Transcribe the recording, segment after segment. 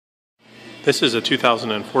This is a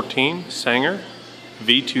 2014 Sanger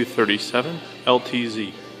V237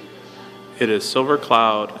 LTZ. It is silver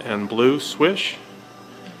cloud and blue swish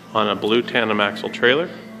on a blue tandem axle trailer.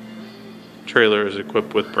 Trailer is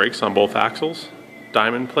equipped with brakes on both axles,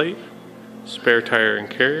 diamond plate, spare tire and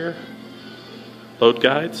carrier, load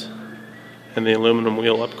guides, and the aluminum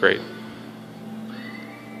wheel upgrade.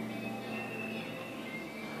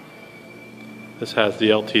 This has the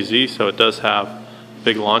LTZ, so it does have a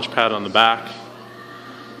big launch pad on the back,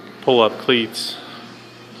 pull-up cleats,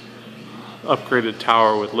 upgraded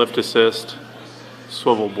tower with lift assist,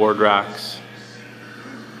 swivel board racks,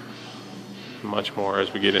 and much more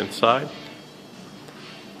as we get inside.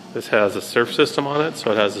 This has a surf system on it,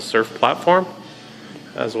 so it has a surf platform,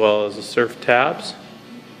 as well as the surf tabs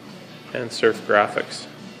and surf graphics.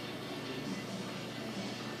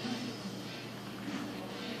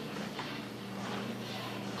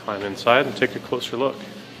 Climb inside and take a closer look.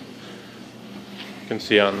 You can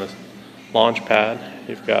see on the launch pad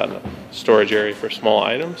you've got a storage area for small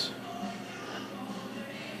items.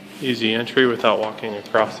 Easy entry without walking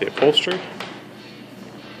across the upholstery.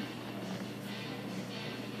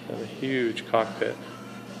 And a huge cockpit.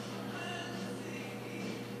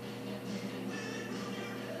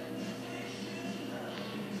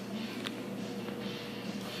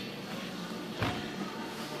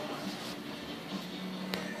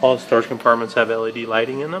 All the storage compartments have LED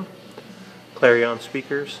lighting in them, Clarion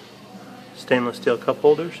speakers, stainless steel cup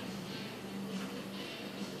holders,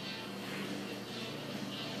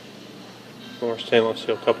 more stainless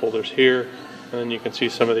steel cup holders here, and then you can see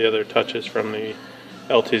some of the other touches from the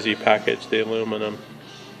LTZ package, the aluminum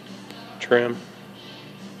trim,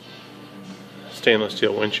 stainless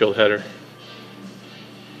steel windshield header.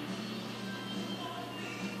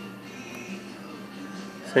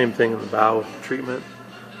 Same thing in the bow with the treatment.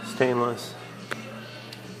 Stainless,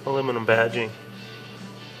 aluminum badging,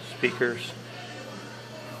 speakers.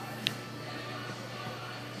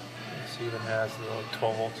 This even has the little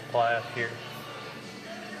 12-volt supply up here.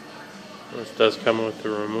 This does come with the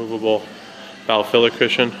removable valve filler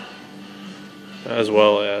cushion, as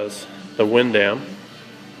well as the wind dam,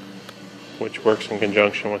 which works in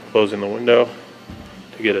conjunction with closing the window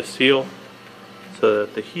to get a seal so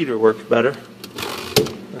that the heater works better.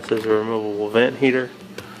 This is a removable vent heater.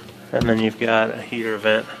 And then you've got a heater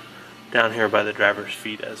vent down here by the driver's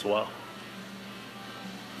feet as well.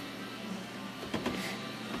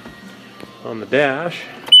 On the dash,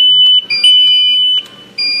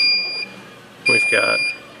 we've got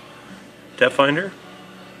depth finder,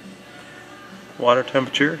 water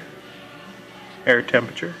temperature, air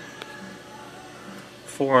temperature,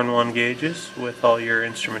 4-in-1 gauges with all your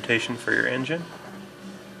instrumentation for your engine,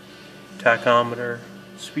 tachometer,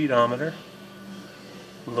 speedometer.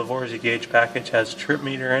 The Lavorzy gauge package has a trip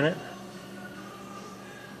meter in it.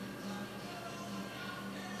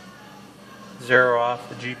 0 off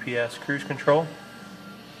the GPS cruise control.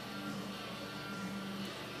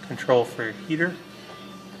 Control for your heater.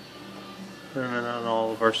 And then on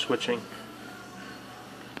all of our switching.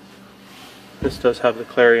 This does have the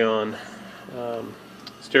Clarion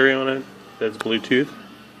stereo in it that's Bluetooth,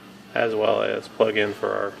 as well as plug-in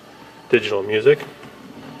for our digital music.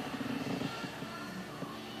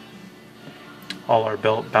 All our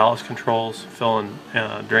ballast controls fill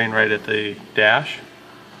and drain right at the dash,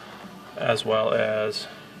 as well as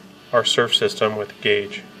our surf system with a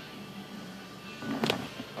gauge.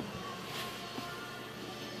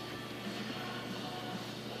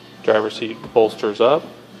 Driver's seat bolsters up,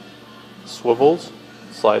 swivels,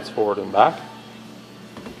 slides forward and back.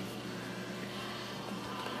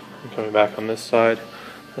 And coming back on this side,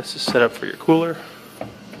 this is set up for your cooler,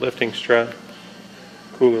 lifting strut,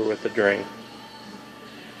 cooler with the drain.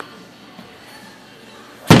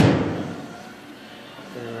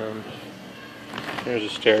 Here's a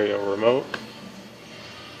stereo remote.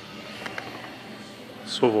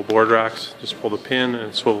 Swivel board racks, just pull the pin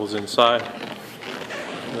and it swivels inside.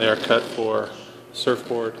 They are cut for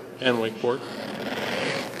surfboard and wakeboard.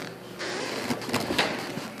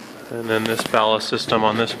 And then this ballast system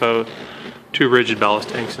on this boat, 2 rigid ballast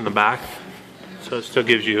tanks in the back, so it still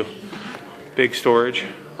gives you big storage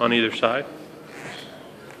on either side,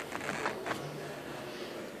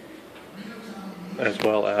 as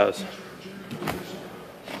well as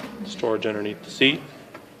storage underneath the seat,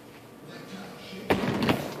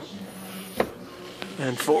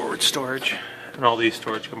 and forward storage. And all these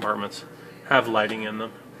storage compartments have lighting in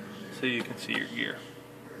them so you can see your gear.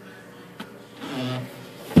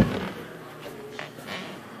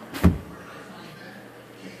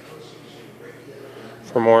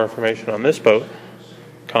 For more information on this boat,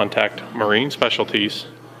 contact Marine Specialties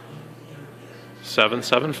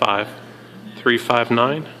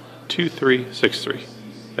 775-359-2363.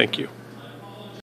 Thank you.